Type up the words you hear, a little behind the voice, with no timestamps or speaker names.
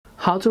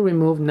How to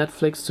remove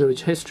Netflix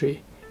search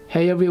history.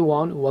 Hey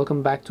everyone,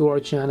 welcome back to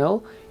our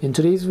channel. In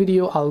today's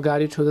video, I'll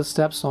guide you through the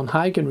steps on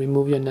how you can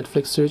remove your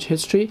Netflix search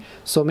history,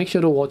 so make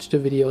sure to watch the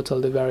video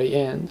till the very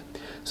end.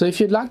 So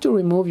if you'd like to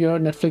remove your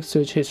Netflix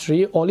search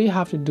history, all you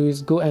have to do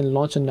is go and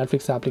launch a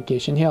Netflix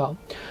application here.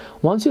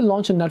 Once you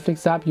launch a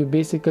Netflix app, you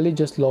basically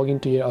just log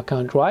into your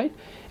account, right?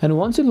 And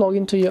once you log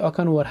into your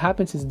account, what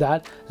happens is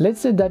that, let's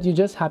say that you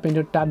just happen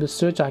to tap the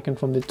search icon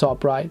from the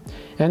top right,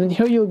 and then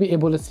here you'll be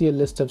able to see a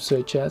list of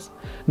searches.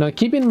 Now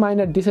keep in mind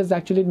that this is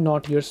actually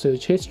not your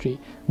search history.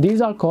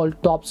 These are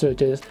called top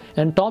searches,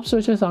 and top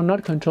searches are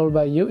not controlled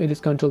by you, it is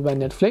controlled by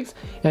Netflix,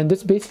 and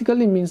this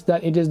basically means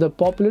that it is the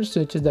popular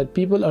searches that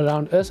people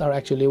around us are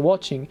actually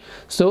watching.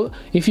 So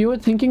if you were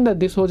thinking that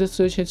this was a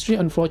search history,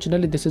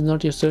 unfortunately this is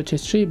not your search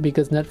history,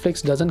 because Netflix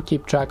doesn't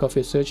keep track of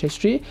your search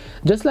history.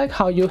 Just like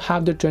how you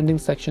have the trending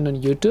section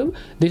on YouTube,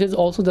 this is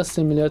also the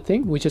similar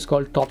thing, which is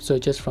called top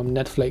searches from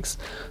Netflix.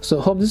 So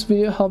hope this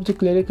video helped to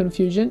clear the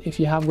confusion. If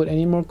you have got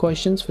any more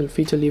questions, feel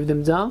free to leave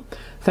them down.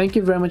 Thank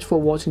you very much for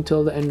watching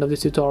till the end of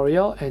this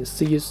tutorial, and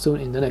see you soon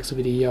in the next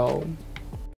video.